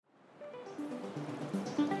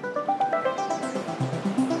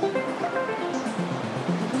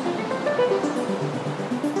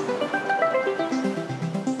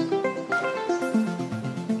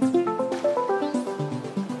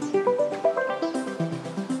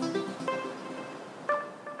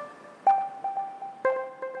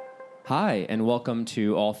Hi, and welcome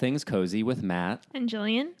to All Things Cozy with Matt and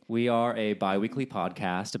Jillian. We are a bi-weekly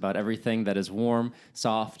podcast about everything that is warm,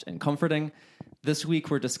 soft, and comforting. This week,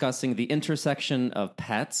 we're discussing the intersection of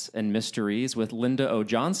pets and mysteries with Linda O.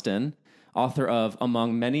 Johnston, author of,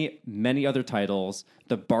 among many, many other titles,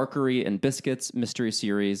 the Barkery and Biscuits mystery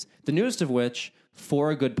series, the newest of which,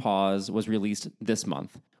 For a Good Pause, was released this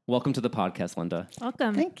month. Welcome to the podcast, Linda.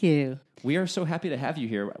 Welcome. Thank you. We are so happy to have you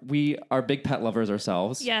here. We are big pet lovers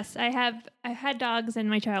ourselves. Yes, I've had dogs in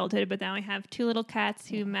my childhood, but now I have two little cats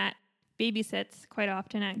who Matt babysits quite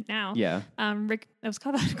often now. Yeah. Rick, I was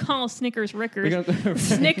called Snickers Rickers.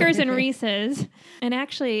 Snickers and Reese's. And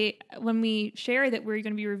actually, when we shared that we were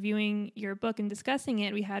going to be reviewing your book and discussing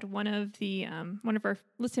it, we had one of our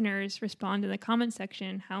listeners respond in the comment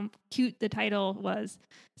section how cute the title was.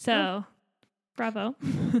 So, bravo.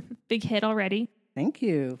 Big hit already. Thank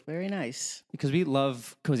you. Very nice. Because we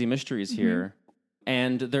love cozy mysteries here.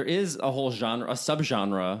 And there is a whole genre, a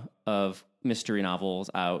subgenre of mystery novels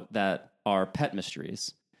out that are pet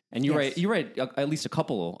mysteries. And you write at least a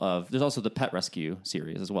couple of, there's also the Pet Rescue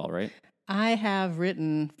series as well, right? I have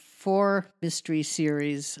written 4 mystery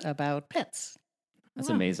series about pets. That's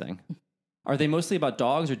amazing. Are they mostly about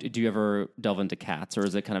dogs, or do you ever delve into cats, or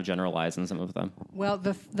is it kind of generalized in some of them? Well,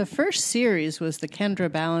 the first series was the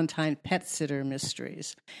Kendra Ballantyne Pet Sitter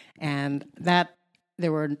Mysteries, and that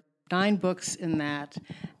there were 9 books in that,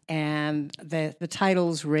 and the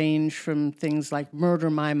titles range from things like Murder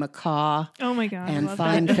My Macaw, Oh my God, and I love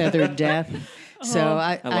Fine that. Feathered Death. So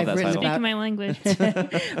I've that written title. Speak about my language.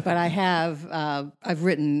 but I have I've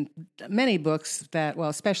written many books that, well,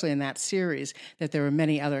 especially in that series, that there were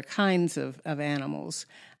many other kinds of animals.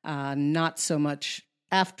 Not so much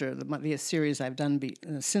after the series I've done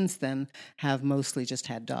since then have mostly just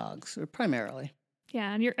had dogs, or primarily.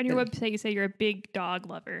 Yeah, on your website you say you're a big dog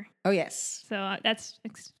lover. Oh yes, So that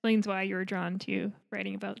explains why you were drawn to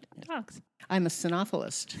writing about dogs. I'm a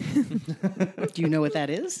cynophilist. Do you know what that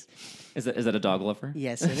is? Is that a dog lover?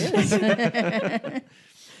 Yes, it is.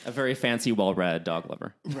 A very fancy, well-read dog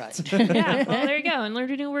lover. Right. Yeah, well, there you go. And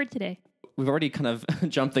learned a new word today. We've already kind of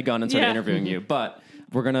jumped the gun and started interviewing you, but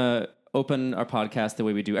we're going to open our podcast the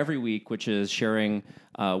way we do every week, which is sharing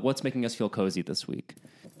what's making us feel cozy this week.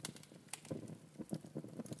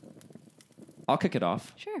 I'll kick it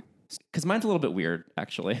off. Sure. Because mine's a little bit weird,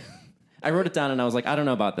 actually. I wrote it down and I was like, I don't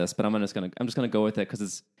know about this, but I'm just gonna go with it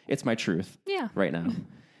because it's my truth. Yeah. Right now,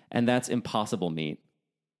 and that's Impossible Meat,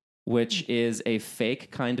 which is a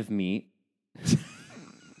fake kind of meat.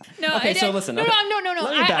 No. Okay, so listen. No. Okay.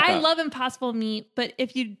 Let me back I up. love Impossible Meat, but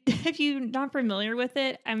if you're not familiar with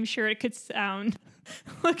it, I'm sure it could sound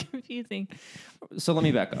confusing. So let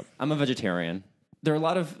me back up. I'm a vegetarian. There are a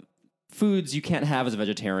lot of foods you can't have as a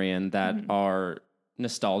vegetarian that are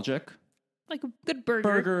nostalgic. Like a good burger.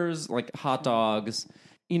 Burgers, like hot dogs.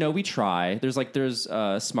 You know, we try. There's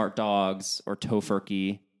Smart Dogs or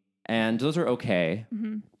Tofurkey, and those are okay.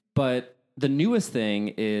 But the newest thing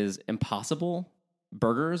is Impossible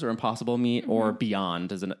Burgers or Impossible Meat or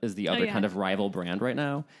Beyond is the other kind of rival brand right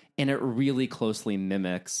now, and it really closely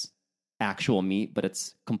mimics actual meat, but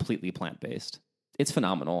it's completely plant-based. It's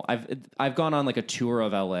phenomenal. I've gone on like a tour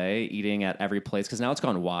of LA eating at every place because now it's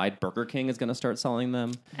gone wide. Burger King is going to start selling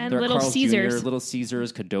them. And There are Little Carl's Caesars. Jr., Little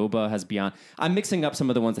Caesars, Qdoba has Beyond. I'm mixing up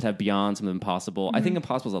some of the ones that have Beyond, some of Impossible. I think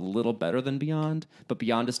Impossible is a little better than Beyond, but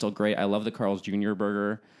Beyond is still great. I love the Carl's Jr.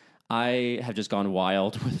 burger. I have just gone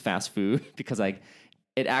wild with fast food because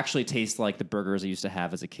it actually tastes like the burgers I used to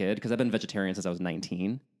have as a kid because I've been vegetarian since I was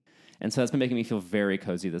 19. And so that's been making me feel very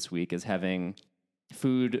cozy this week, is having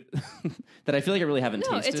food that I feel like I really haven't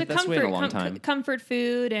tasted It's a this way in a long time. comfort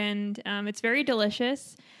food, and it's very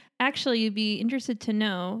delicious. Actually, you'd be interested to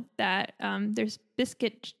know that there's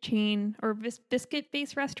biscuit chain or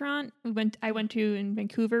biscuit-based restaurant I went to in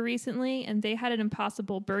Vancouver recently, and they had an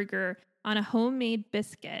Impossible burger on a homemade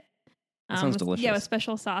biscuit. That sounds delicious. Yeah, with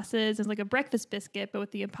special sauces. It's like a breakfast biscuit, but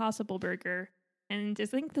with the Impossible burger. And I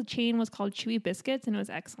think the chain was called Chewy Biscuits, and it was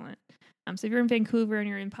excellent. So if you're in Vancouver and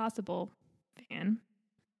you're an Impossible fan,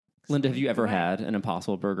 Linda, have you ever had an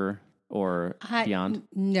Impossible burger or Beyond?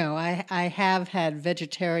 No, I have had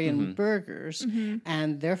vegetarian burgers,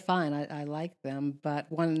 and they're fine. I like them, but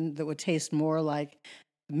one that would taste more like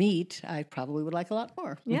meat, I probably would like a lot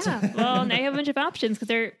more. yeah. Well, now you have a bunch of options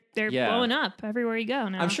because they're Yeah. blowing up everywhere you go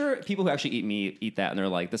now. I'm sure people who actually eat meat eat that and they're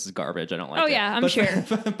like, this is garbage. I don't like it. Oh, yeah, I'm But sure.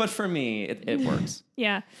 But for me, it works.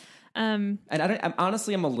 Yeah. And I'm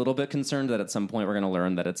honestly a little bit concerned that at some point we're going to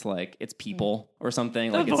learn that it's people or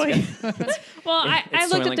something. Like boy. it's Well, I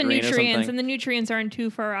it's looked Soylent at the Green or nutrients, something. and the nutrients aren't too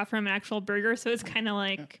far off from an actual burger, so it's kind of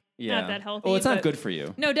like not that healthy. Oh, it's not good for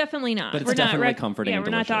you. No, definitely not. But it's definitely comforting. Yeah, and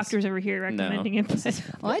we're not delicious. doctors over here recommending it. But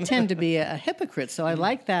Well, I tend to be a hypocrite, so I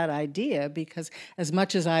like that idea because as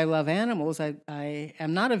much as I love animals, I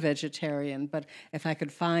am not a vegetarian. But if I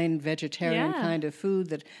could find vegetarian kind of food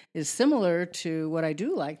that is similar to what I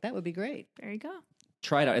do like, that would be great. there you go.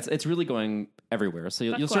 Try it out. It's really going everywhere. So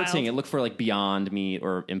you'll start seeing it. Look for like Beyond Meat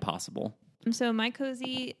or Impossible. So my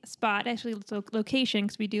cozy spot, actually location,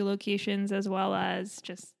 because we do locations as well as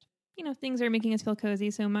just, things that are making us feel cozy.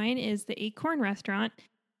 So mine is the Acorn Restaurant.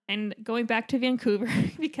 And going back to Vancouver,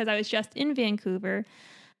 because I was just in Vancouver,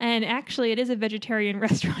 and actually it is a vegetarian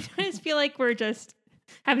restaurant. I just feel like we're just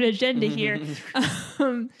have an agenda here.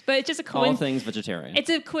 But it's just a All things vegetarian. It's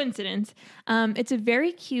a coincidence. It's a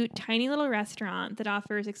very cute, tiny little restaurant that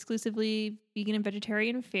offers exclusively vegan and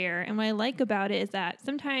vegetarian fare. And what I like about it is that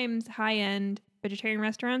sometimes high-end vegetarian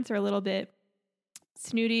restaurants are a little bit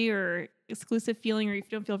snooty or exclusive feeling, or you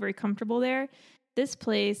don't feel very comfortable there. This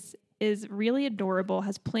place is really adorable,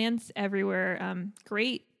 has plants everywhere,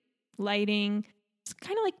 great lighting. It's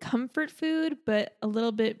kind of like comfort food, but a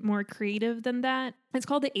little bit more creative than that. It's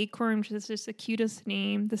called the Acorn, which is just the cutest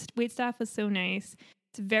name. The waitstaff is so nice.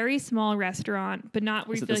 It's a very small restaurant, but not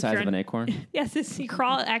where you feel like you're the size of an acorn? Yes, you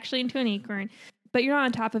crawl actually into an acorn, but you're not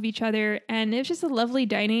on top of each other. And it's just a lovely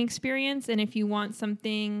dining experience. And if you want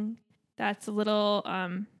something that's a little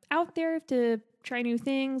out there to try new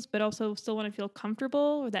things, but also still want to feel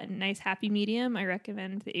comfortable, or that nice happy medium, I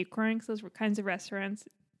recommend the Acorn, because those kinds of restaurants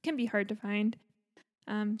can be hard to find.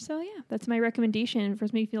 So yeah, that's my recommendation for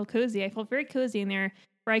me to feel cozy. I felt very cozy in there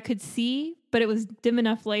where I could see, but it was dim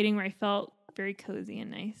enough lighting where I felt very cozy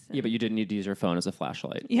and nice. And yeah, but you didn't need to use your phone as a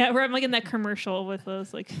flashlight. yeah, where I'm like in that commercial with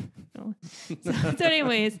those like. So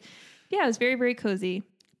anyways, yeah, it was very, very cozy.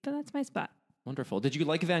 But that's my spot. Wonderful. Did you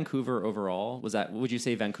like Vancouver overall? Would you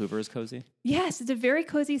say Vancouver is cozy? Yes, it's a very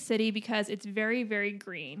cozy city because it's very, very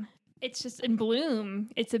green. It's just in bloom.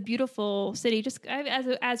 It's a beautiful city. Just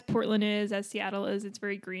as Portland is, as Seattle is, it's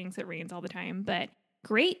very green because it rains all the time. But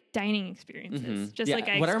great dining experiences. Mm-hmm. Just like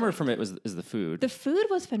what I remember from it is the food. The food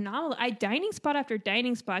was phenomenal. Dining spot after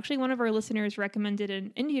dining spot. Actually, one of our listeners recommended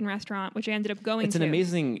an Indian restaurant, which I ended up going to. It's an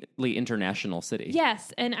amazingly international city.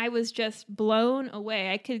 Yes, and I was just blown away.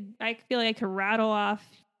 I feel like I could rattle off.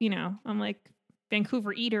 I'm like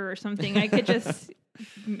Vancouver Eater or something. I could just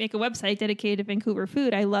make a website dedicated to Vancouver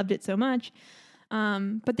food. I loved it so much.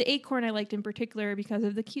 But the Acorn I liked in particular because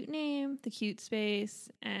of the cute name, the cute space,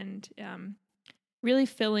 and really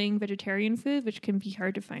filling vegetarian food, which can be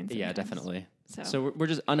hard to find sometimes. Yeah, definitely. So we're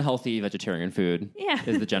just unhealthy vegetarian food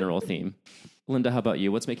is the general theme. Linda, how about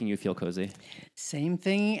you? What's making you feel cozy? Same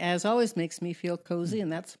thing as always makes me feel cozy, and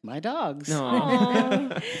that's my dogs.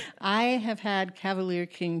 Aww. I have had Cavalier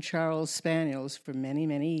King Charles Spaniels for many,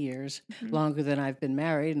 many years, longer than I've been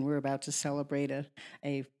married, and we're about to celebrate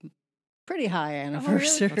a pretty high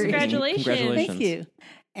anniversary. Oh, really? Congratulations. Thank you.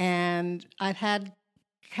 And I've had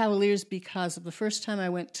Cavaliers because of the first time I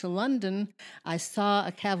went to London, I saw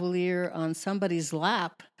a Cavalier on somebody's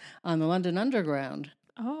lap on the London Underground.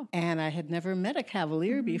 Oh. And I had never met a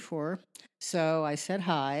Cavalier before. So I said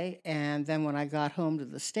hi. And then when I got home to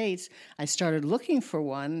the States, I started looking for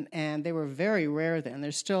one. And they were very rare then.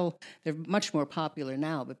 They're much more popular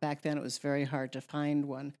now. But back then it was very hard to find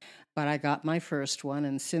one. But I got my first one.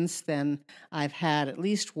 And since then, I've had at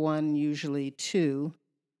least one, usually two.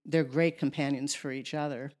 They're great companions for each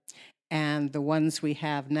other. And the ones we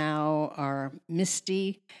have now are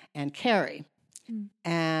Misty and Carrie.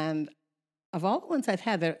 And of all the ones I've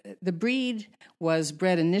had, the breed was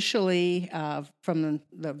bred initially from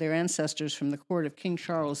their ancestors from the court of King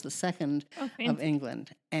Charles II of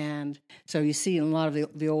England. And so you see in a lot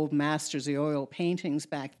of the old masters, the oil paintings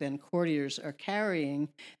back then, courtiers are carrying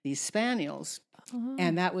these spaniels. Uh-huh.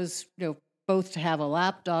 And that was, both to have a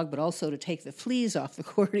lap dog, but also to take the fleas off the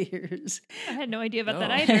courtiers. I had no idea about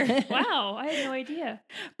that either. Wow, I had no idea.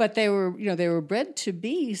 But they were bred to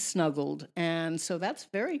be snuggled, and so that's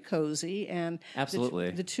very cozy. And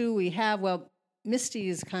absolutely, the two we have. Well, Misty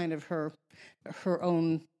is kind of her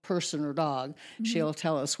own person or dog. Mm-hmm. She'll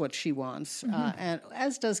tell us what she wants, and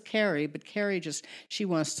as does Carrie. But Carrie she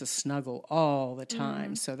wants to snuggle all the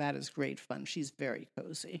time, so that is great fun. She's very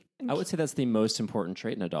cozy. I would say that's the most important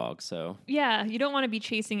trait in a dog. So yeah, you don't want to be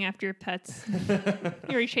chasing after your pets.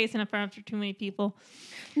 You're chasing after too many people.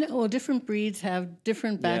 No, well, different breeds have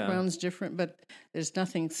different backgrounds, but there's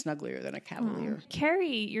nothing snugglier than a Cavalier.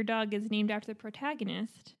 Carrie, your dog, is named after the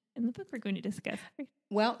protagonist in the book we're going to discuss.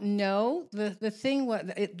 Well, no, the thing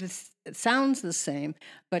it sounds the same,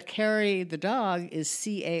 but Carrie the dog is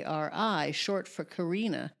Cari, short for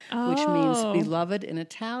Carina, which means beloved in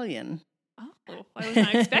Italian. Oh, I was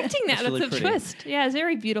not expecting that. That's really a pretty. twist. Yeah, it's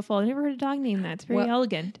very beautiful. I never heard a dog named that. It's very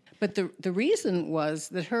elegant. But the reason was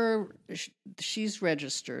that she's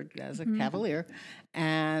registered as a Cavalier,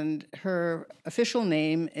 and her official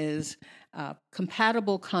name is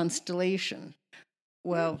Compatible Constellation.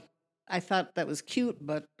 Well, I thought that was cute,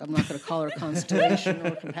 but I'm not going to call her Constellation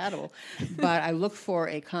or Compatible. But I looked for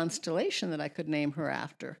a constellation that I could name her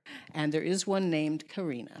after, and there is one named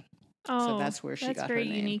Karina. Oh, so that's where she got her name. That's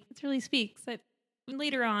very unique. It really speaks.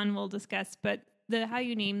 Later on, we'll discuss, but how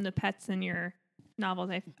you name the pets in your novels,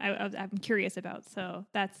 I'm curious about. So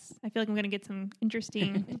I feel like I'm going to get some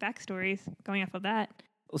interesting backstories going off of that.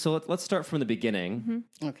 So let's start from the beginning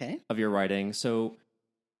of your writing. So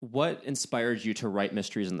what inspired you to write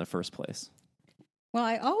mysteries in the first place? Well,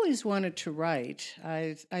 I always wanted to write.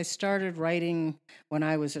 I started writing when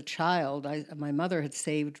I was a child. My mother had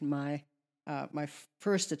saved my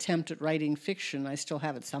first attempt at writing fiction. I still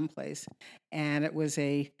have it someplace. And it was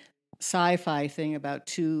a sci-fi thing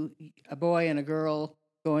about a boy and a girl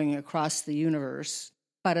going across the universe.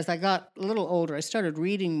 But as I got a little older, I started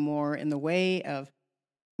reading more in the way of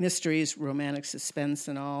mysteries, romantic suspense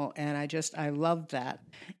and all, and I loved that.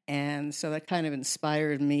 And so that kind of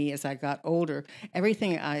inspired me as I got older.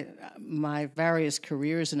 My various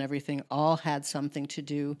careers and everything all had something to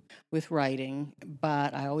do with writing,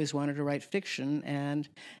 but I always wanted to write fiction, and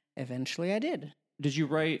eventually I did. Did you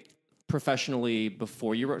write professionally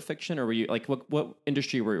before you wrote fiction, or were you like what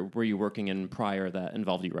industry were you working in prior that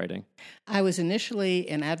involved you writing? I was initially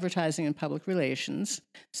in advertising and public relations,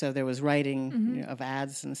 so there was writing of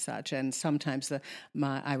ads and such. And sometimes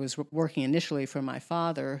I was working initially for my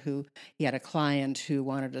father, he had a client who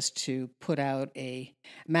wanted us to put out a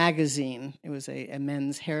magazine. It was a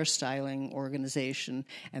men's hairstyling organization,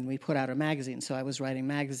 and we put out a magazine. So I was writing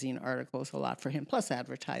magazine articles a lot for him, plus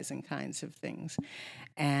advertising kinds of things.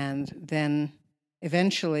 And then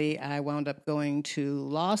eventually I wound up going to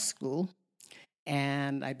law school,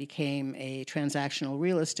 and I became a transactional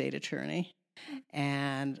real estate attorney.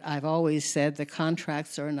 And I've always said that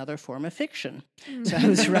contracts are another form of fiction. So I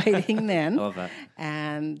was writing then. I love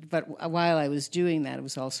that. But while I was doing that, it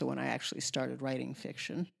was also when I actually started writing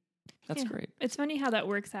fiction. That's great. It's funny how that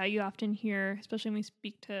works out. You often hear, especially when we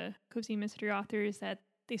speak to cozy mystery authors, that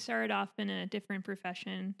they started off in a different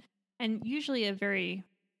profession, and usually a very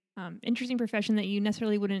interesting profession that you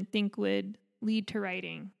necessarily wouldn't think would lead to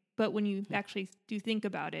writing. But when you actually do think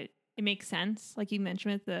about it, it makes sense. Like you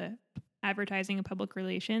mentioned with the advertising and public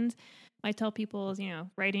relations, I tell people,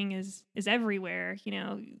 writing is everywhere.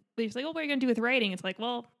 They're just like, oh, what are you going to do with writing? It's like,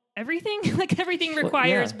 well, everything. Like everything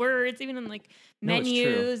requires words, even in like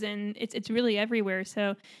menus, and it's really everywhere.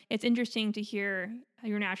 So it's interesting to hear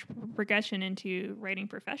your natural progression into writing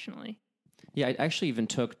professionally. Yeah, I actually even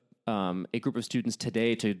took a group of students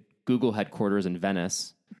today to Google headquarters in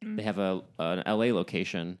Venice. They have an LA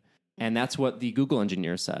location, and that's what the Google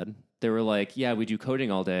engineers said. They were like, yeah, we do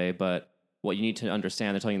coding all day, but what you need to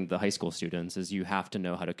understand, they're telling the high school students, is you have to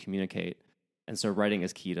know how to communicate. And so writing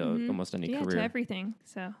is key to almost any career. To everything.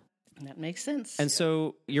 So that makes sense. And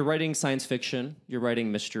so you're writing science fiction, you're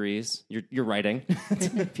writing mysteries, you're writing,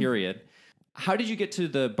 period. How did you get to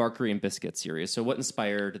the Barkery and Biscuit series? So what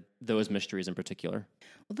inspired those mysteries in particular?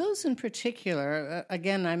 Well, those in particular,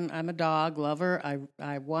 again, I'm a dog lover.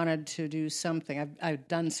 I wanted to do something. I've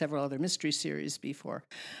done several other mystery series before,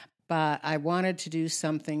 but I wanted to do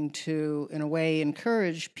something to, in a way,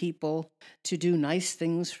 encourage people to do nice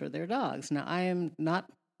things for their dogs. Now, I am not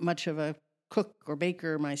much of a cook or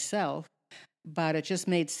baker myself, but it just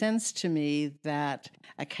made sense to me that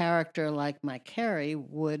a character like my Carrie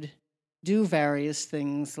would do various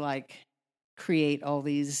things like create all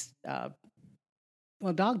these,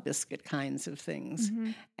 dog biscuit kinds of things.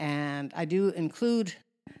 And I do include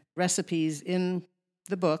recipes in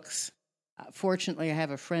the books. Fortunately, I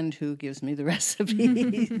have a friend who gives me the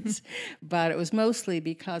recipes, but it was mostly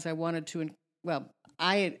because I wanted to,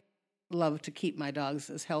 I love to keep my dogs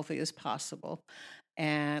as healthy as possible.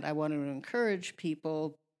 And I wanted to encourage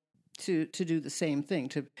people to do the same thing,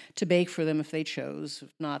 to bake for them if they chose. If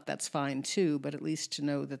not, that's fine too, but at least to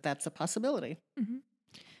know that that's a possibility.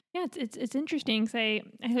 Yeah, it's interesting. Because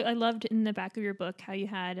I loved in the back of your book how you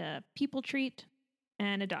had a people treat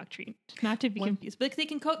and a dog treat, not to be confused, but they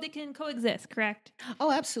can coexist, correct?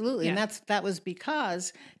 Oh, absolutely. Yeah. And that was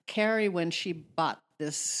because Carrie, when she bought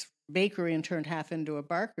this bakery and turned half into a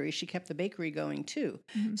barkery, she kept the bakery going too.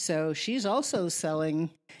 So she's also selling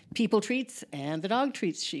people treats and the dog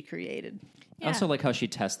treats she created. I also like how she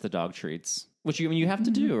tests the dog treats, which you have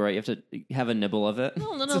to do, right? You have to have a nibble of it. A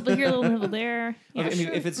little bit here, a little nibble there. Yeah,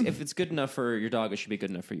 if it's good enough for your dog, it should be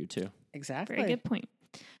good enough for you too. Exactly. Very good point.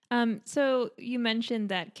 So you mentioned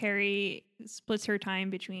that Carrie splits her time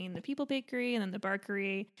between the People Bakery and then the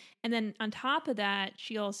Barkery. And then on top of that,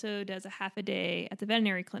 she also does a half a day at the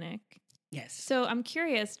veterinary clinic. Yes. So I'm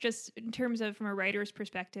curious, just in terms of from a writer's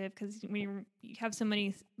perspective, because when you have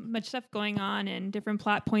much stuff going on and different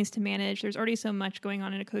plot points to manage, there's already so much going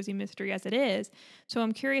on in A Cozy Mystery as it is. So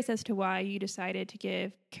I'm curious as to why you decided to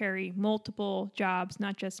give Carrie multiple jobs,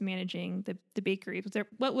 not just managing the bakery.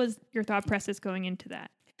 What was your thought process going into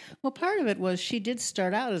that? Well, part of it was she did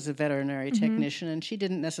start out as a veterinary technician, and she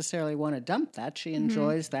didn't necessarily want to dump that. She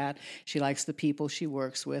enjoys that. She likes the people she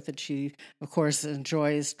works with, and she, of course,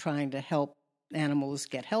 enjoys trying to help animals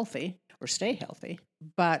get healthy or stay healthy.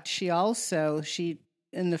 But she also,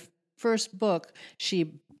 in the first book,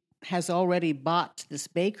 she has already bought this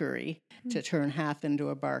bakery to turn half into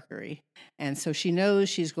a barkery. And so she knows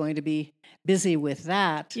she's going to be busy with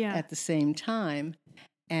that at the same time.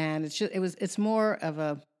 And it's more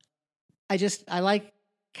of I like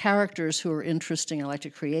characters who are interesting. I like to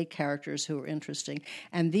create characters who are interesting.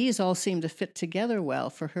 And these all seem to fit together well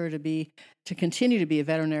for her to continue to be a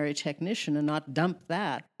veterinary technician and not dump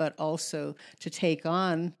that, but also to take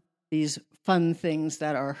on these fun things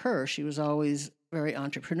that are her. She was always very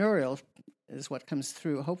entrepreneurial, is what comes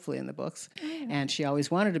through, hopefully, in the books. Oh. And she always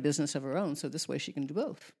wanted a business of her own, so this way she can do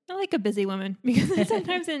both. I like a busy woman, because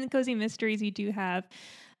sometimes in Cozy Mysteries you do have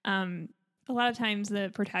a lot of times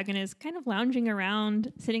the protagonist kind of lounging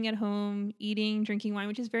around, sitting at home, eating, drinking wine,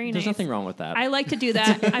 which is very nice. There's nothing wrong with that. I like to do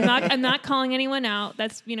that. I'm not calling anyone out.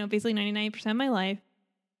 That's, basically 99% of my life.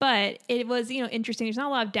 But it was, interesting. There's not a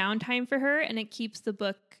lot of downtime for her, and it keeps the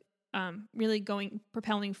book really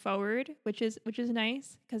propelling forward, which is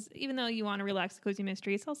nice, because even though you want to relax the Cozy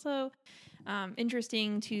Mystery, it's also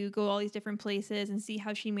interesting to go all these different places and see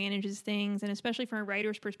how she manages things, and especially from a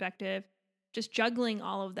writer's perspective, just juggling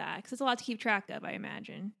all of that, because it's a lot to keep track of, I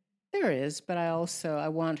imagine. There is, but I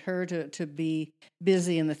want her to be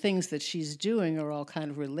busy, and the things that she's doing are all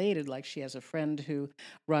kind of related. Like she has a friend who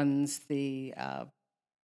runs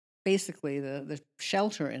basically the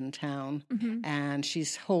shelter in town, and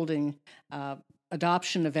she's holding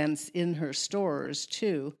adoption events in her stores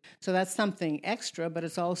too. So that's something extra, but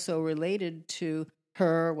it's also related to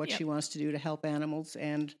her, what she wants to do to help animals,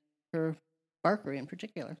 and her barkery in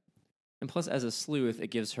particular. And plus, as a sleuth,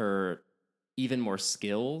 it gives her even more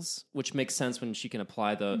skills, which makes sense when she can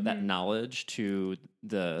apply that knowledge to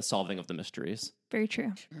the solving of the mysteries. Very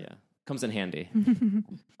true. Yeah, comes in handy.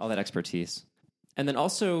 All that expertise. And then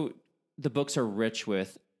also, the books are rich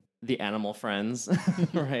with the animal friends,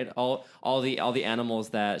 right? All the animals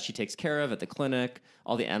that she takes care of at the clinic,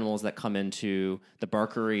 all the animals that come into the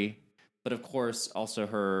barkery, but of course, also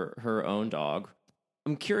her own dog.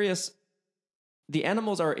 I'm curious. The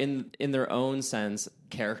animals are in their own sense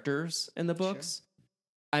characters in the books.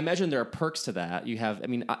 Sure. I imagine there are perks to that.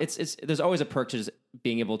 There's always a perk to just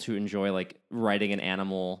being able to enjoy like writing an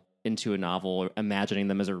animal into a novel or imagining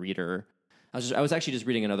them as a reader. I was actually just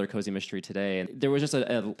reading another Cozy Mystery today, and there was just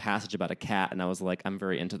a passage about a cat, and I was like, I'm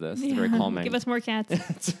very into this. It's very calming. Give us more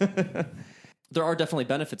cats. There are definitely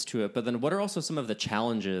benefits to it, but then what are also some of the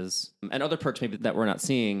challenges and other perks maybe that we're not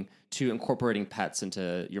seeing to incorporating pets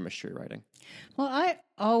into your mystery writing? Well,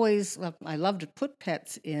 I love to put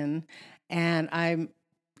pets in, and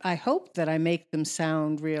I hope that I make them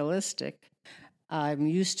sound realistic. I'm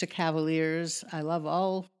used to cavaliers. I love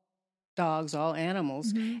all dogs, all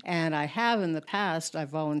animals, and I have in the past. I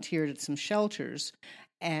volunteered at some shelters,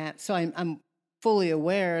 and so I'm fully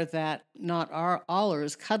aware that not all are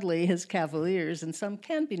as cuddly as cavaliers, and some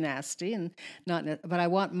can be nasty, and but I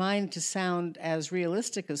want mine to sound as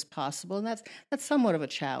realistic as possible, and that's somewhat of a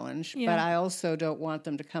challenge. Yeah. But I also don't want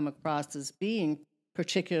them to come across as being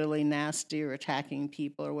particularly nasty or attacking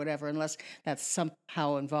people or whatever, unless that's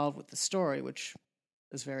somehow involved with the story, which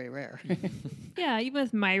is very rare. Yeah, even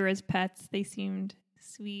with Myra's pets, they seemed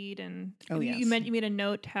sweet, and you made a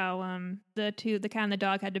note how the cat and the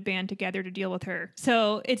dog had to band together to deal with her.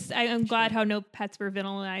 So I'm glad how no pets were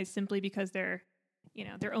villainized simply because their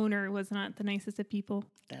owner was not the nicest of people.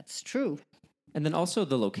 That's true. And then also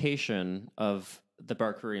the location of the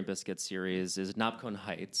Barkery and Biscuit series is Knobcone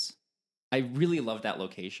Heights. I really love that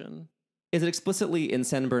location. Is it explicitly in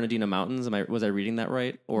San Bernardino Mountains? Was I reading that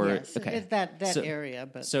right? Or yes, okay. It's that area.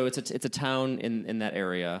 But so it's a town in that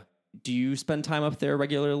area. Do you spend time up there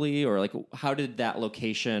regularly, or like how did that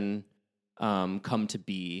location come to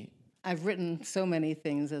be? I've written so many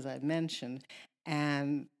things, as I've mentioned,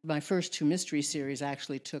 and my first two mystery series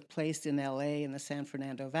actually took place in L.A. in the San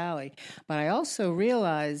Fernando Valley. But I also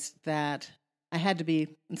realized that I had to be,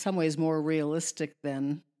 in some ways, more realistic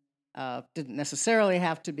than didn't necessarily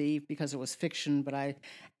have to be because it was fiction, but I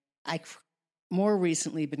more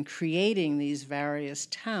recently been creating these various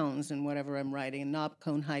towns in whatever I'm writing, and Knob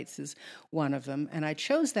Cone Heights is one of them. And I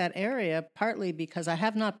chose that area partly because I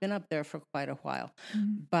have not been up there for quite a while.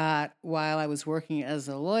 Mm-hmm. But while I was working as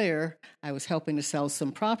a lawyer, I was helping to sell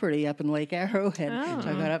some property up in Lake Arrowhead. Oh.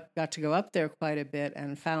 So I got to go up there quite a bit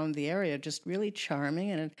and found the area just really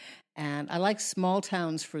charming. And I like small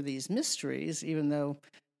towns for these mysteries, even though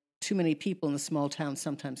too many people in the small towns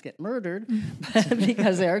sometimes get murdered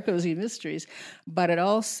because they are cozy mysteries. But it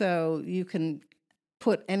also, you can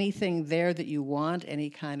put anything there that you want,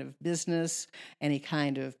 any kind of business, any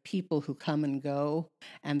kind of people who come and go.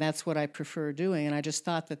 And that's what I prefer doing. And I just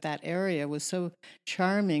thought that area was so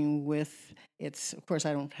charming with its, of course,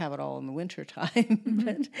 I don't have it all in the wintertime,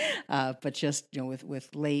 mm-hmm. but just, with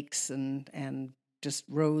lakes and just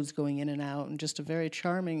roads going in and out, and just a very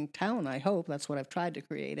charming town, I hope. That's what I've tried to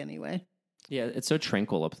create anyway. Yeah, it's so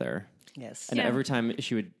tranquil up there. Yes. And every time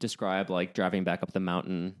she would describe, like, driving back up the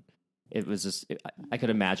mountain, it was just, I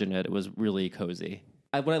could imagine it. It was really cozy.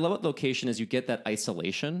 What I love about the location is you get that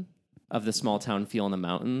isolation of the small town feel in the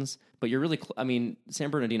mountains, but you're really,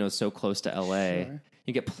 San Bernardino is so close to LA. Sure.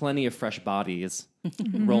 You get plenty of fresh bodies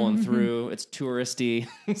rolling through. It's touristy.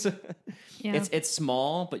 It's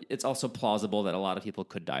small, but it's also plausible that a lot of people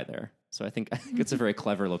could die there. So I think it's a very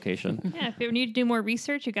clever location. Yeah, if you need to do more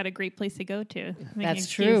research, you got a great place to go to. That's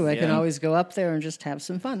true. I can always go up there and just have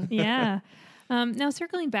some fun. Yeah. Now,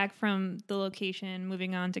 circling back from the location,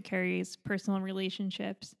 moving on to Carrie's personal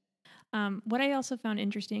relationships, what I also found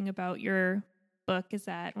interesting about your book is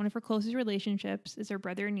that one of her closest relationships is her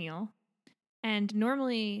brother, Neil. And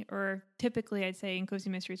normally, or typically, I'd say in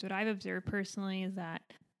Cozy Mysteries, what I've observed personally is that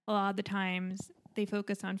a lot of the times they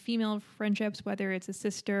focus on female friendships, whether it's a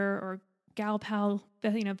sister or gal pal,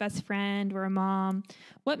 best friend or a mom.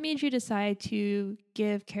 What made you decide to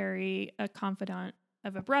give Carrie a confidant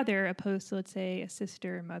of a brother opposed to, let's say, a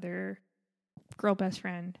sister, mother, girl best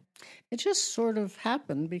friend? It just sort of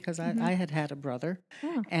happened because I had a brother.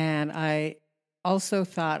 Oh. And I also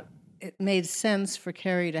thought it made sense for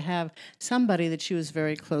Carrie to have somebody that she was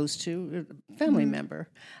very close to, a family member.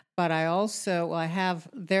 But I also, I have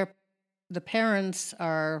the parents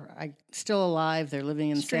are still alive. They're living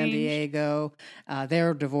in San Diego.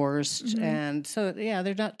 They're divorced. Mm-hmm. And so,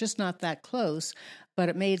 they're not that close. But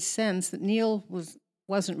it made sense that Neil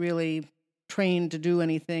wasn't really trained to do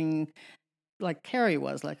anything like Carrie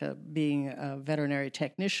was, like being a veterinary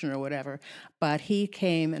technician or whatever. But he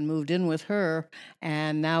came and moved in with her,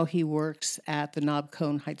 and now he works at the Knob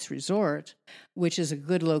Cone Heights Resort, which is a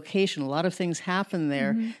good location. A lot of things happen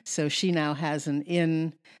there. Mm-hmm. So she now has an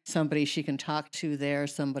inn, somebody she can talk to there,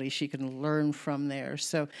 somebody she can learn from there.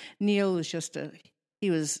 So Neil was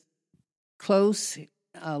he was close,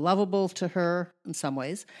 lovable to her in some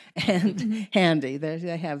ways, and handy.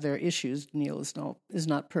 They have their issues. Neil is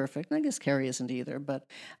not perfect. I guess Carrie isn't either, but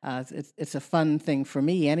it's a fun thing for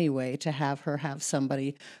me anyway to have her have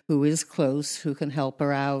somebody who is close, who can help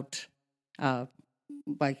her out,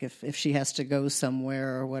 like if she has to go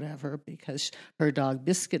somewhere or whatever, because her dog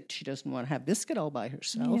Biscuit, she doesn't want to have Biscuit all by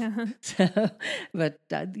herself. Yeah. So, but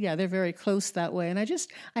they're very close that way. And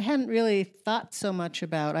I hadn't really thought so much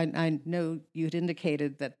about, I know you'd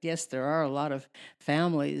indicated that, yes, there are a lot of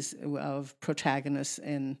families of protagonists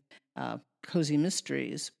in Cozy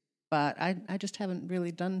Mysteries, but I just haven't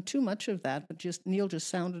really done too much of that. But Neil just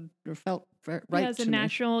sounded or felt right to me. It's a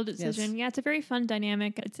natural decision. Yes. Yeah, it's a very fun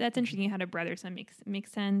dynamic. That's interesting. You had a brother, so that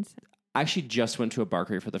makes sense. I actually just went to a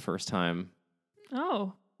Barkery for the first time.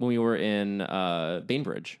 Oh. When we were in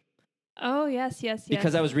Bainbridge. Oh, yes.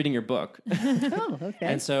 Because I was reading your book. Oh, okay.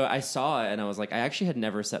 And so I saw it, and I was like, I actually had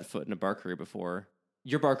never set foot in a Barkery before.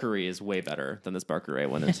 Your Barkery is way better than this Barkery I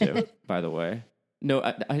went into, by the way.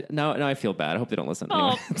 No, now I feel bad. I hope they don't listen.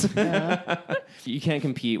 Oh. Anyway. You can't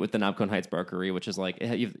compete with the Knob Cone Heights Barkery, which is like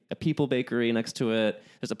you have a people bakery next to it.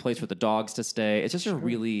 There's a place for the dogs to stay. It's just a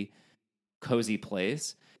really cozy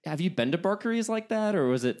place. Have you been to Barkeries like that, or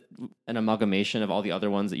was it an amalgamation of all the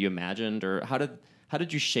other ones that you imagined, or how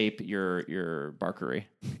did you shape your Barkery?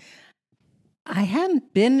 I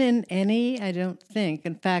hadn't been in any, I don't think.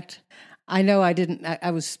 In fact, I know I didn't,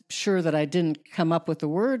 I was sure that I didn't come up with the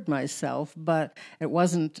word myself, but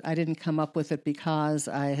I didn't come up with it because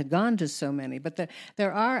I had gone to so many. But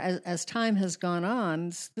there are, as time has gone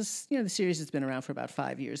on, the series has been around for about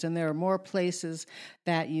 5 years, and there are more places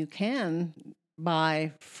that you can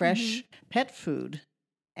buy fresh pet food.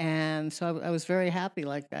 And so I was very happy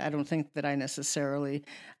like that. I don't think that I necessarily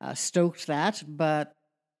stoked that, but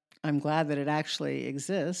I'm glad that it actually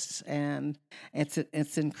exists, and it's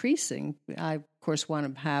increasing. I, of course,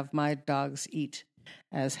 want to have my dogs eat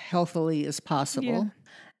as healthily as possible,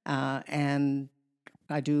 And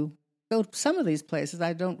I do go to some of these places.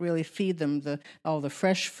 I don't really feed them all the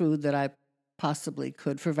fresh food that I possibly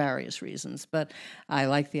could for various reasons, but I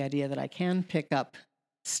like the idea that I can pick up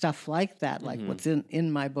stuff like that, like what's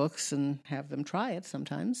in my books, and have them try it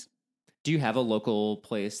sometimes. Do you have a local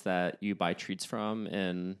place that you buy treats from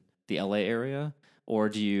in the LA area? Or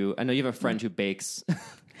do you, I know you have a friend who bakes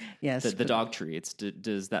yes, the dog treats.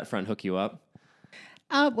 Does that friend hook you up?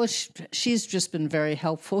 Well, she's just been very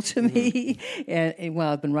helpful to me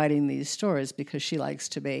while I've been writing these stories, because she likes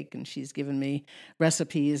to bake, and she's given me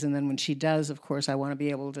recipes. And then when she does, of course, I want to be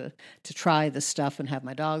able to try the stuff and have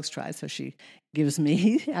my dogs try. So she gives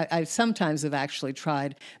me, I sometimes have actually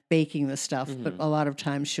tried baking the stuff, but a lot of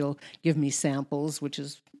times she'll give me samples, which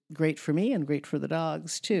is great for me and great for the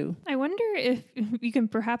dogs too. I wonder if you can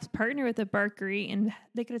perhaps partner with a Barkery and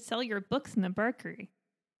they could sell your books in the Barkery.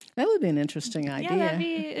 That would be an interesting idea. Yeah, that'd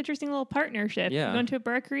be an interesting little partnership. Yeah. You go into a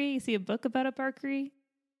Barkery, you see a book about a Barkery.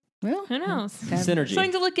 Well, Who knows? Synergy.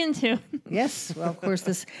 Something to look into. Yes. Well, of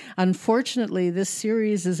course, unfortunately, this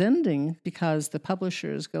series is ending because the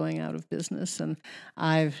publisher is going out of business. And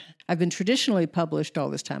I've been traditionally published all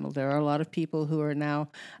this time. There are a lot of people who are now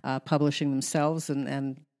publishing themselves,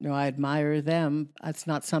 and I admire them. It's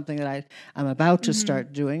not something that I'm about to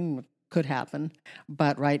start doing. Could happen,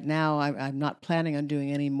 but right now I'm not planning on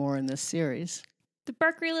doing any more in this series. The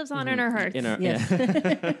Barkery lives on in our hearts.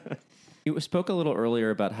 Yes. You spoke a little earlier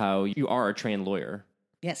about how you are a trained lawyer.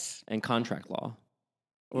 Yes. And contract law.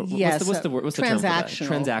 Yes. What's the term for that? Transactional.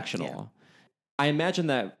 Transactional. Yeah. I imagine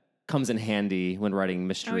that comes in handy when writing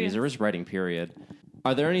mysteries or just writing, period.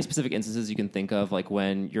 Are there any specific instances you can think of, like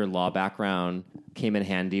when your law background came in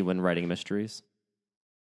handy when writing mysteries?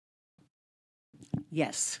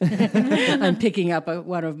 Yes. I'm picking up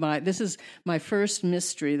this is my first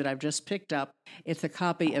mystery that I've just picked up. It's a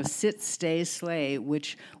copy of Sit, Stay, Slay,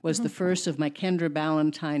 which was the first of my Kendra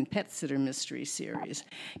Ballantyne Pet Sitter mystery series.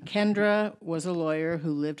 Kendra was a lawyer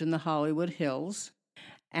who lived in the Hollywood Hills,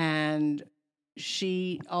 and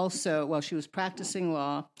she was practicing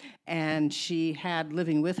law, and she had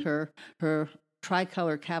living with her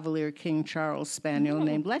tricolor Cavalier King Charles Spaniel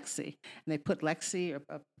named Lexi. And they put Lexi,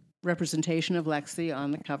 a representation of Lexi,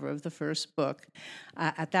 on the cover of the first book.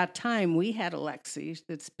 At that time, we had a Lexi.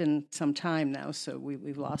 It's been some time now, so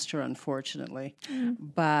we've lost her, unfortunately.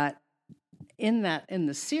 But in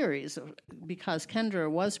the series, because Kendra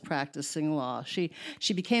was practicing law, she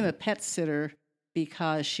became a pet sitter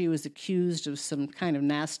because she was accused of some kind of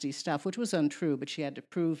nasty stuff, which was untrue, but she had to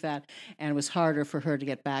prove that, and it was harder for her to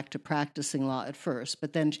get back to practicing law at first.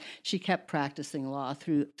 But then she kept practicing law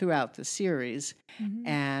throughout the series,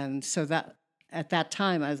 and so that at that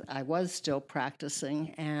time I was still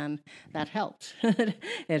practicing, and that helped.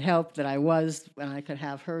 It helped that I could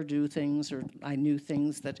have her do things, or I knew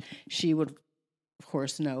things that she would, of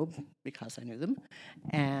course, know because I knew them,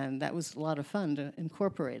 and that was a lot of fun to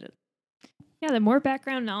incorporate it. Yeah, the more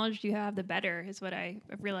background knowledge you have, the better, is what I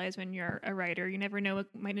realize when you're a writer. You never know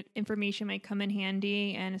what information might come in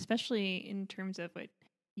handy, and especially in terms of what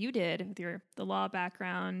you did with the law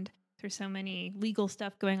background. There's so many legal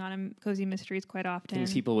stuff going on in cozy mysteries quite often.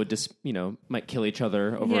 Things people would might kill each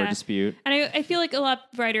other over a dispute. And I feel like a lot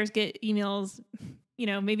of writers get emails,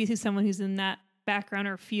 maybe to someone who's in that background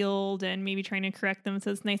or field, and maybe trying to correct them.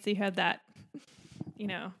 So it's nice that you have that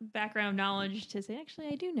background knowledge to say, actually,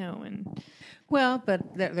 I do know. Well, but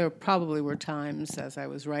there probably were times as I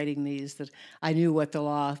was writing these that I knew what the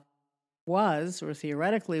law was, or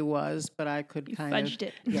theoretically was, but I could fudged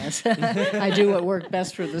it. Yes. I do what worked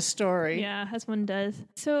best for the story. Yeah, as one does.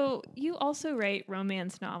 So you also write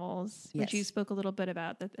romance novels, which Yes. you spoke a little bit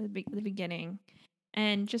about at the beginning.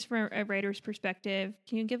 And just from a writer's perspective,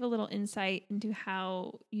 can you give a little insight into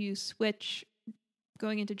how you switch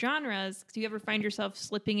going into genres? Do you ever find yourself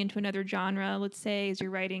slipping into another genre? Let's say as you're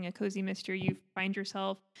writing a cozy mystery, you find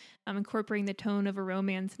yourself incorporating the tone of a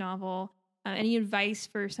romance novel. Any advice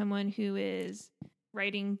for someone who is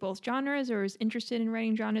writing both genres or is interested in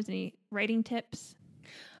writing genres? Any writing tips?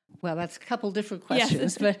 Well, that's a couple different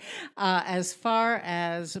questions, but as far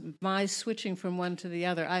as my switching from one to the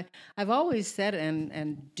other, I've always said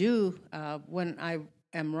and do when I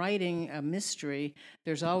am writing a mystery,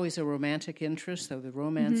 there's always a romantic interest, so the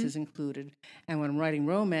romance is included. And when I'm writing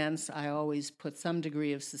romance, I always put some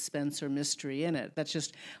degree of suspense or mystery in it. That's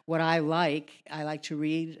just what I like. I like to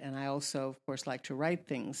read, and I also, of course, like to write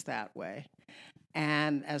things that way.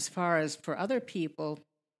 And as far as for other people,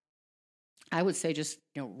 I would say just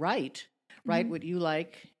write what you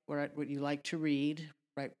like, or what you like to read.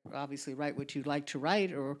 Write what you like to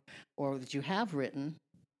write, or that you have written.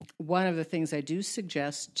 one of the things I do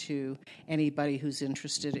suggest to anybody who's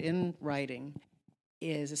interested in writing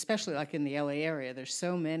is, especially like in the LA area, there's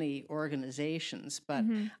so many organizations, but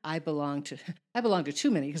I belong to too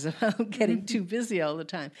many because I'm getting too busy all the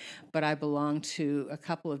time. But I belong to a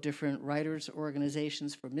couple of different writers'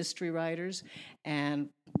 organizations for mystery writers and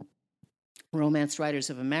Romance Writers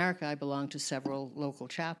of America. I belong to several local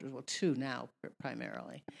chapters, well, 2 now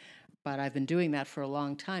primarily. But I've been doing that for a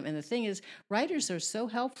long time. And the thing is, writers are so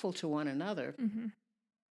helpful to one another.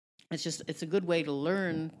 It's a good way to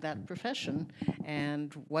learn that profession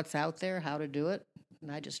and what's out there, how to do it.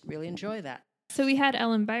 And I just really enjoy that. So we had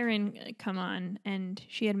Ellen Byron come on, and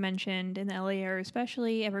she had mentioned in the LA area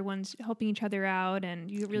especially, everyone's helping each other out, and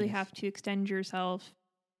you really have to extend yourself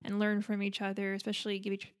and learn from each other, especially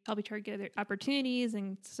help each other get other opportunities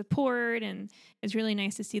and support. And it's really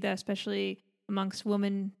nice to see that, especially amongst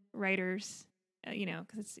women writers, because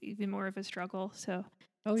it's even more of a struggle. So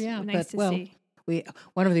nice to see.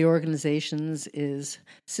 One of the organizations is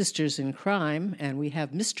Sisters in Crime, and we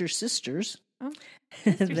have Mr. Sisters. Oh,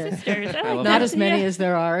 Sisters. Not as many as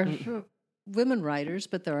there are women writers,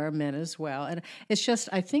 but there are men as well. And it's just,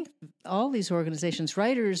 I think all these organizations,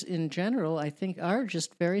 writers in general, I think are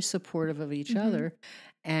just very supportive of each other.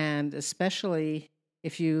 And especially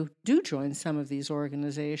if you do join some of these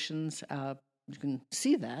organizations, you can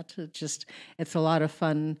see that. It's a lot of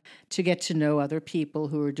fun to get to know other people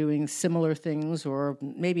who are doing similar things or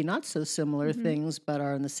maybe not so similar things, but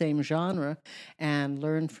are in the same genre, and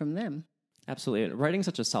learn from them. Absolutely. Writing's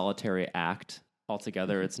such a solitary act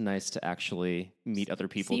altogether. It's nice to actually meet other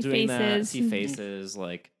people see doing faces. See faces,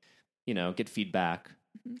 get feedback.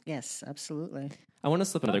 Yes, absolutely. I want to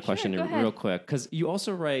slip another question in real quick, because you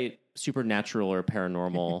also write supernatural or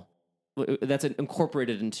paranormal. That's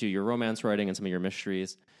incorporated into your romance writing and some of your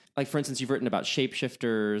mysteries. Like, for instance, you've written about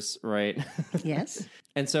shapeshifters, right? Yes.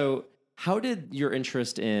 And so how did your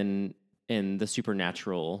interest in the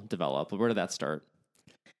supernatural develop? Where did that start?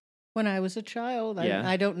 When I was a child.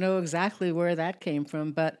 I don't know exactly where that came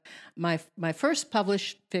from, but my first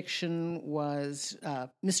published fiction was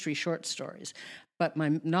mystery short stories. But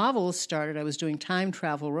my novels started, I was doing time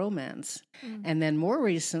travel romance. And then more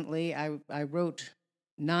recently, I wrote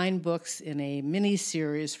 9 books in a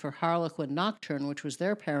mini-series for Harlequin Nocturne, which was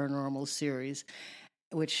their paranormal series,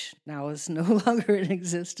 which now is no longer in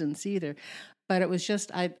existence either. But it was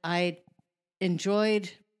just, I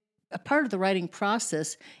enjoyed, a part of the writing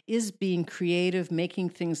process is being creative, making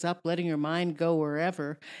things up, letting your mind go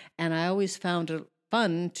wherever. And I always found it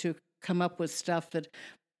fun to come up with stuff that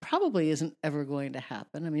probably isn't ever going to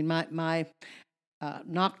happen. I mean, my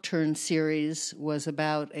Nocturne series was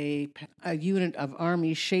about a unit of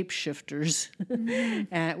army shapeshifters,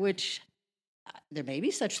 which there may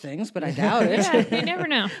be such things, but I doubt it. Yeah, you never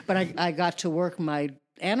know. But I got to work my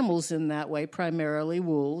animals in that way, primarily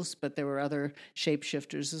wolves, but there were other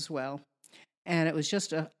shapeshifters as well. And it was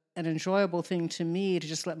just an enjoyable thing to me to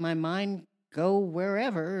just let my mind go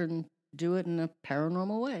wherever and do it in a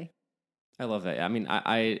paranormal way. I love that. I mean,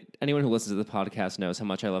 anyone who listens to the podcast knows how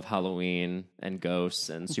much I love Halloween and ghosts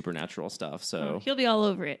and supernatural stuff. So he'll be all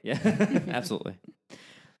over it. Yeah, absolutely.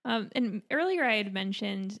 And earlier I had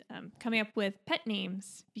mentioned coming up with pet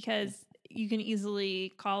names, because you can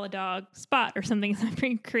easily call a dog Spot or something that's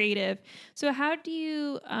pretty creative. So how do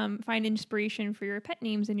you find inspiration for your pet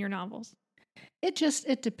names in your novels?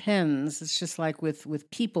 It depends. It's just like with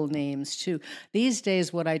people names too. These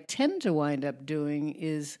days, what I tend to wind up doing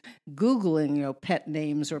is Googling, pet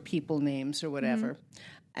names or people names or whatever,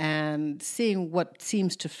 and seeing what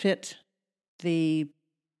seems to fit the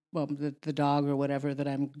dog or whatever that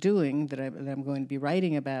I'm doing, that I'm going to be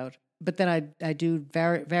writing about. But then I do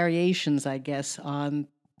variations, I guess, on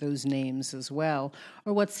those names as well,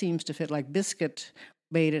 or what seems to fit. Like Biscuit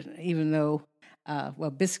made it, even though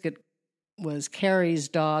Biscuit was Carrie's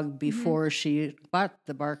dog before she bought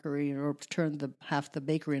the barkery or turned half the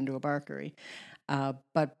bakery into a barkery,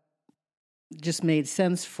 but just made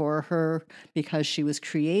sense for her because she was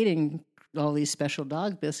creating all these special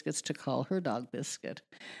dog biscuits to call her dog Biscuit.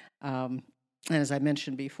 And as I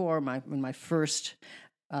mentioned before, in my first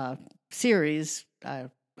series, I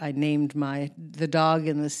named the dog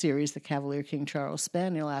in the series the Cavalier King Charles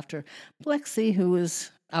Spaniel after Blexy, who was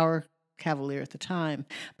our Cavalier at the time.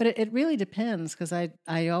 But it really depends, because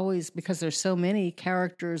I always, because there's so many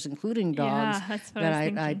characters, including dogs,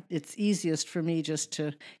 that it's easiest for me just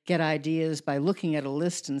to get ideas by looking at a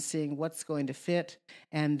list and seeing what's going to fit,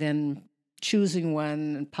 and then choosing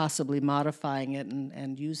one and possibly modifying it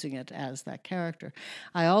and using it as that character.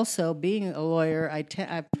 I also, being a lawyer,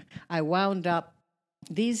 I wound up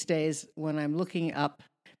these days when I'm looking up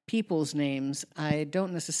people's names, I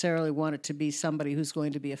don't necessarily want it to be somebody who's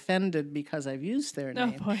going to be offended because I've used their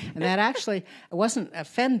name. boy. And that actually, I wasn't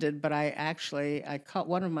offended, but I caught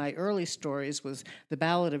one of my early stories was The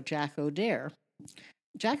Ballad of Jack O'Dare.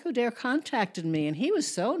 Jack O'Dare contacted me, and he was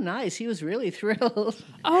so nice. He was really thrilled.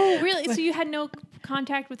 Oh, really? So you had no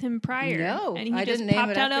contact with him prior? No, and he I just didn't name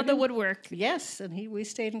popped it out after of the him. woodwork. Yes, and we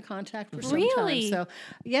stayed in contact for some Really? time. So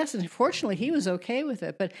yes, and fortunately he was okay with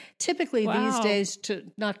it. But typically these Wow. days,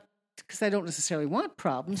 because I don't necessarily want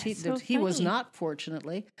problems. That's so He was funny. not,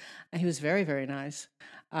 fortunately, and he was very, very nice.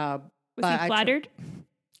 Was but he flattered?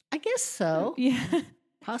 I guess so, Yeah.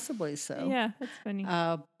 possibly so. Yeah, that's funny.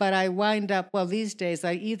 But I wind up, these days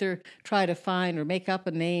I either try to find or make up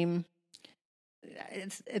a name.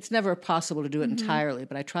 It's never possible to do it entirely,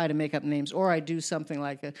 but I try to make up names, or I do something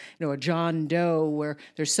like a John Doe, where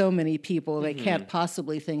there's so many people they can't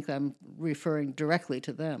possibly think I'm referring directly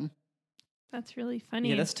to them. That's really funny.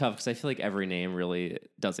 Yeah, that's tough because I feel like every name really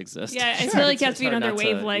does exist. Yeah, I Sure. feel like you have It's to be hard another not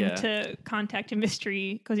to- wavelength yeah. to contact a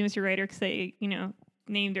cozy mystery writer because they,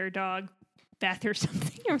 named their dog Beth or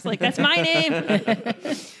something. I was like, that's my name.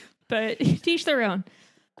 But teach their own.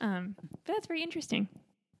 But that's very interesting.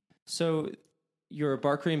 So your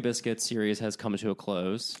Bar Cream Biscuit series has come to a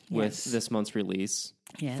close with Yes. this month's release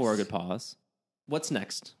Yes. for a good pause. What's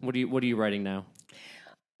next? What are you writing now?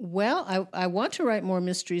 Well, I want to write more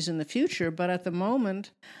mysteries in the future, but at the moment,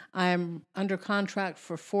 I'm under contract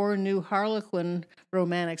for 4 new Harlequin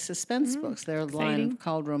romantic suspense books. They're a line exciting.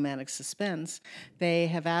 called Romantic Suspense. They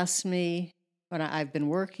have asked me, but I've been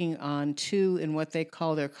working on 2 in what they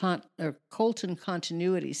call their Colton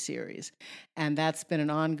Continuity series, and that's been an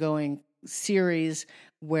ongoing series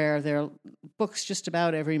where there are books just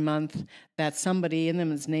about every month that somebody in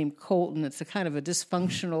them is named Colton. It's a kind of a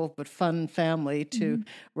dysfunctional but fun family to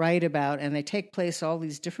write about, and they take place all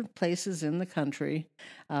these different places in the country,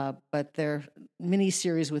 but they're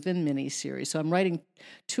miniseries within miniseries. So I'm writing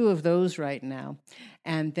 2 of those right now.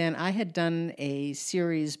 And then I had done a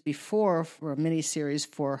series before, for a miniseries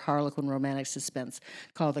for Harlequin Romantic Suspense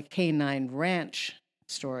called the Canine Ranch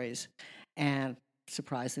Stories. And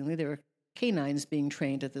surprisingly, there were canines being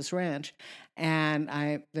trained at this ranch, and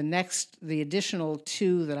the additional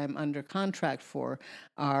 2 that I'm under contract for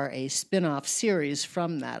are a spin-off series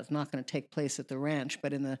from that. It's not going to take place at the ranch,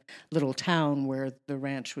 but in the little town where the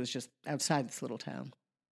ranch was just outside this little town.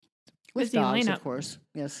 With Busy dogs, lineup. of course.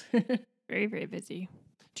 Yes. Very, very busy.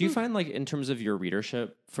 Do you find, like, in terms of your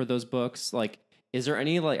readership for those books, like, are there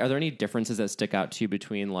any differences that stick out to you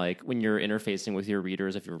between, like, when you're interfacing with your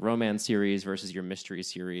readers of your romance series versus your mystery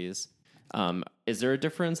series? Is there a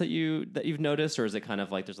difference that you've noticed, or is it kind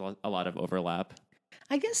of like there's a lot of overlap?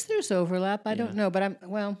 I guess there's overlap. I don't know, but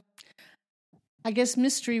I guess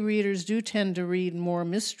mystery readers do tend to read more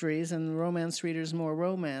mysteries, and romance readers more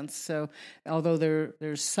romance. So, although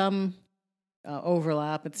there's some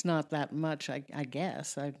overlap, it's not that much. I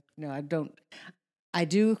guess I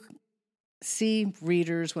do see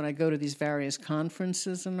readers when I go to these various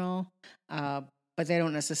conferences and all, but they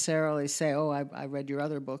don't necessarily say, "Oh, I read your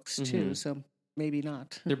other books too." So maybe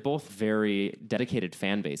not. They're both very dedicated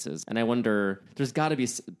fan bases, and I wonder there's got to be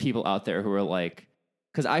people out there who are like,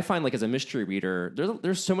 because I find, like, as a mystery reader,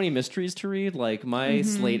 there's so many mysteries to read. Like, my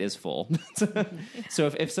slate is full.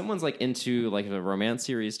 So if someone's, like, into, like, a romance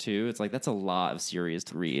series too, it's like that's a lot of series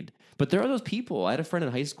to read. But there are those people. I had a friend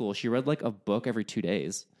in high school. She read, like, a book every 2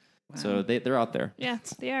 days. Wow. So they're out there. Yeah,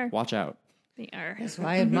 they are. Watch out. They are. So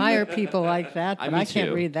I admire people like that, but I can't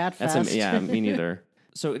too. read that fast. Yeah, me neither.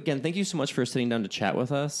 So again, thank you so much for sitting down to chat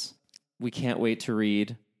with us. We can't wait to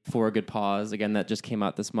read For a Good Pause. Again, that just came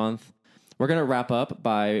out this month. We're going to wrap up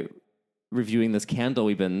by reviewing this candle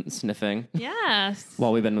we've been sniffing Yes.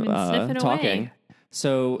 while we've been sniffing talking. away.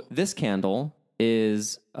 So this candle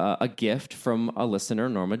is a gift from a listener,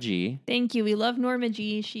 Norma G. Thank you. We love Norma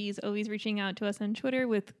G. She's always reaching out to us on Twitter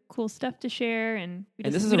with cool stuff to share, and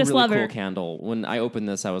This is we a just really love cool her. candle. When I opened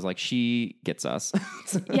this, I was like, she gets us.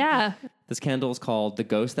 Yeah. This candle is called The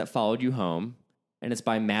Ghost That Followed You Home, and it's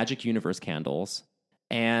by Magic Universe Candles.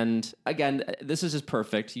 And again, this is just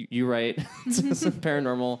perfect. You write it's a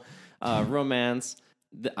paranormal romance.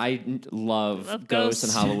 I love ghosts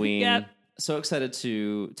and Halloween. Yep. So excited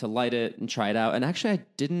to light it and try it out. And actually, I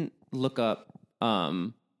didn't look up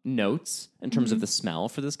notes in terms of the smell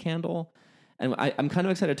for this candle. And I'm kind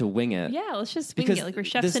of excited to wing it. Yeah, let's just wing it like we're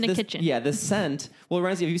chefs in a kitchen. Yeah, the scent. Well, it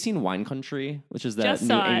reminds me, have you seen Wine Country, which is that Just new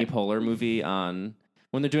saw Amy it. Poehler movie on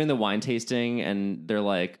when they're doing the wine tasting and they're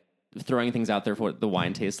like throwing things out there for what the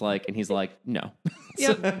wine tastes like, and he's like, no.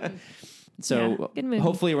 Yep. So Yeah, good movie.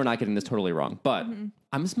 hopefully we're not getting this totally wrong, but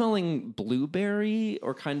I'm smelling blueberry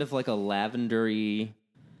or kind of like a lavendery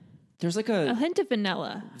There's like a hint of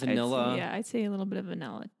vanilla. Vanilla. I'd say a little bit of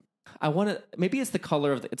vanilla. I want to, maybe it's the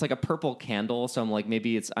color of it's like a purple candle. So I'm like,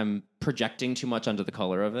 maybe I'm projecting too much onto the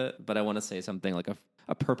color of it, but I want to say something like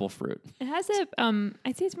a purple fruit. It has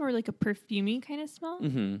I'd say it's more like a perfumey kind of smell.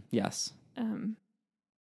 Mm-hmm. Yes.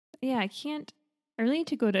 Yeah, I really need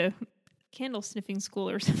to go to candle sniffing school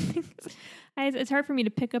or something. It's hard for me to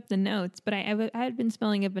pick up the notes, but I had been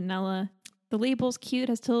smelling a vanilla. The label's cute. It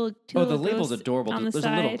has two the label's adorable. There's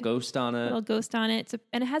a little ghost on it.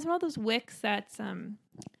 And it has one of those wicks that's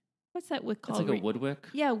what's that wick called? It's like a wood wick.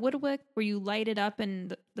 Yeah, wood wick where you light it up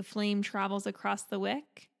and the flame travels across the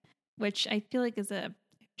wick, which I feel like is a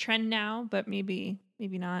trend now, but maybe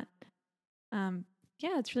not.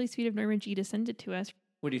 Yeah, it's really sweet of Norma G to send it to us.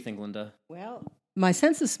 What do you think, Linda? Well, my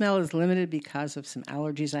sense of smell is limited because of some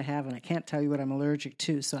allergies I have, and I can't tell you what I'm allergic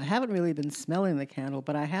to. So I haven't really been smelling the candle,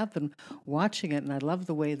 but I have been watching it, and I love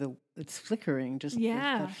the way it's flickering. Just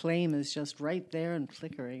the flame is just right there and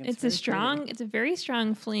flickering. It's a very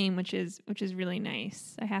strong flame, which is really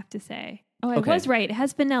nice, I have to say. Oh, I was right. It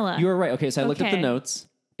has vanilla. You were right. Okay, so I looked at the notes.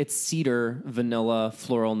 It's cedar, vanilla,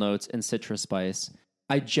 floral notes, and citrus spice.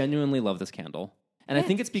 I genuinely love this candle. And I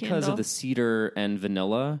think it's because of the cedar and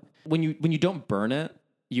vanilla. When you don't burn it,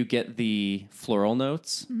 you get the floral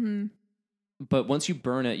notes. Mm-hmm. But once you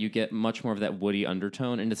burn it, you get much more of that woody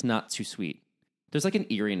undertone, and it's not too sweet. There's like an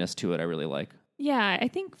eeriness to it I really like. Yeah, I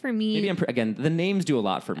think for me... Maybe again, the names do a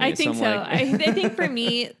lot for me. I think so. I think for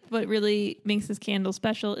me, what really makes this candle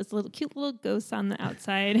special is the cute little ghosts on the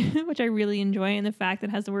outside, which I really enjoy, and the fact that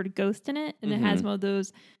it has the word ghost in it, and it has one of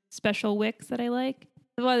those special wicks that I like.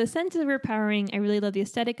 While the scent is overpowering, I really love the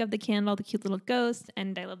aesthetic of the candle, the cute little ghost,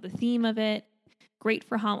 and I love the theme of it. Great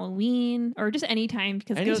for Halloween or just any time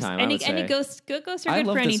because any ghosts are good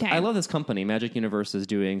for any time. I love this company. Magic Universe is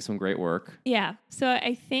doing some great work. Yeah, so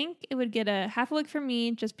I think it would get a half a wick for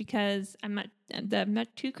me just because I'm not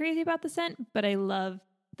too crazy about the scent, but I love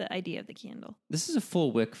the idea of the candle. This is a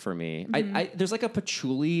full wick for me. Mm-hmm. There's like a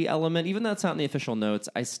patchouli element, even though it's not in the official notes.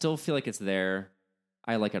 I still feel like it's there.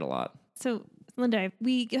 I like it a lot. So, Linda,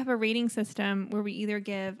 we have a rating system where we either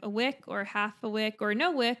give a wick or half a wick or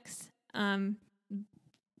no wicks.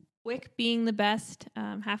 Wick being the best,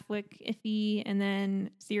 half wick iffy, and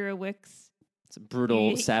then 0 wicks. It's a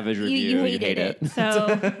brutal, savage review. You hated it.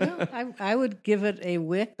 So I would give it a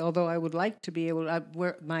wick, although I would like to be able to,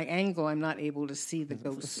 where my angle, I'm not able to see the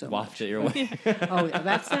ghost so waft it your way. Oh,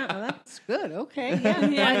 that's good. Okay. Yeah,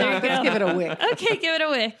 there you go. Let's give it a wick. Okay, give it a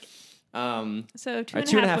wick. So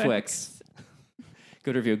 2.5 wicks.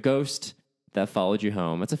 Good review. Ghost That Followed You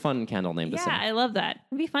Home. It's a fun candle name to say. Yeah, I love that.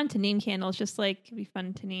 It'd be fun to name candles, just like it'd be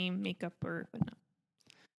fun to name makeup or whatnot.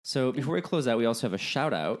 So before we close out, we also have a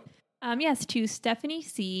shout out. Yes, to Stephanie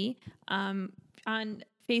C. On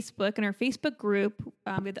Facebook, in our Facebook group,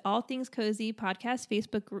 with All Things Cozy Podcast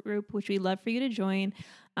Facebook group, which we'd love for you to join.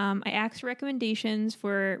 I asked for recommendations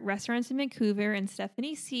for restaurants in Vancouver, and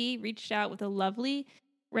Stephanie C. reached out with a lovely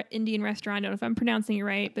Indian restaurant. I don't know if I'm pronouncing it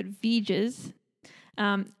right, but Vija's.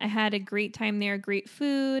 I had a great time there, great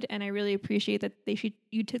food, and I really appreciate that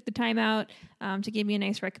you took the time out to give me a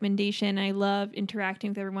nice recommendation. I love interacting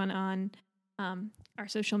with everyone on our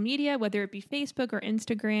social media, whether it be Facebook or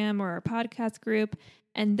Instagram or our podcast group.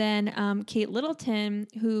 And then Kate Littleton,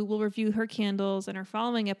 who will review her candles in our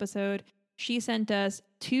following episode, she sent us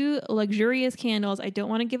 2 luxurious candles. I don't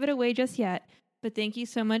want to give it away just yet, but thank you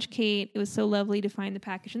so much, Kate. It was so lovely to find the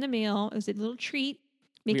package in the mail. It was a little treat,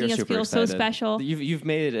 making us feel so special. You've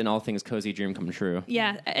made an All Things Cozy dream come true.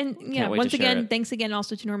 Yeah, and once again, thanks again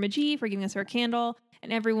also to Norma G for giving us our candle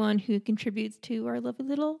and everyone who contributes to our lovely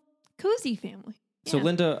little cozy family. So, yeah.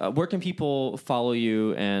 Linda, where can people follow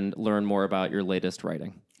you and learn more about your latest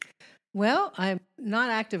writing? Well, I'm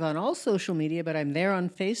not active on all social media, but I'm there on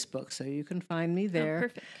Facebook, so you can find me there. Oh,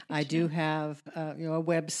 perfect. I do have a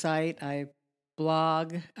website. I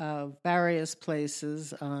blog various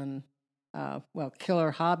places on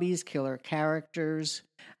killer hobbies, killer characters.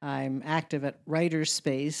 I'm active at Writer's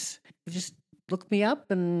Space. Just look me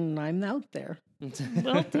up, and I'm out there.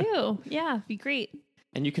 Will do. Yeah, be great.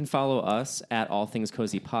 And you can follow us at All Things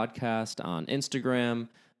Cozy Podcast on Instagram,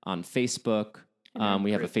 on Facebook.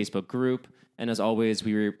 We have a Facebook group. And as always,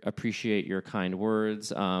 we appreciate your kind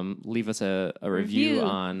words. Leave us a review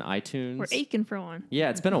on iTunes. We're aching for one. Yeah,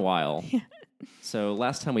 it's been a while. Yeah. So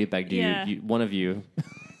last time we begged you, one of you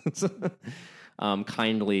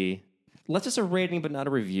kindly left us a rating, but not a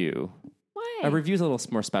review. Why? A review is a little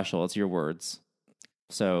more special. It's your words.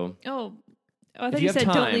 So... I thought you said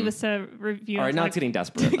don't leave us a review. All right, now it's getting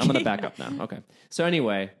desperate. I'm going to back up now. Okay. So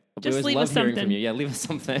anyway, just we always love hearing from you. Yeah, leave us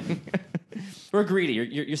something. We're greedy.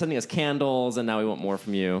 You're sending us candles, and now we want more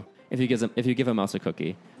from you. if you give a mouse a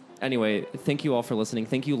cookie. Anyway, thank you all for listening.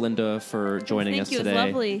 Thank you, Linda, for joining us today. Thank you. It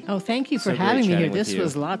was lovely. Oh, thank you for So great having me here. chatting with This you.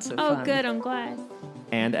 was lots of fun. Oh, good. I'm glad.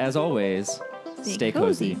 And as always, stay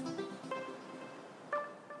cozy.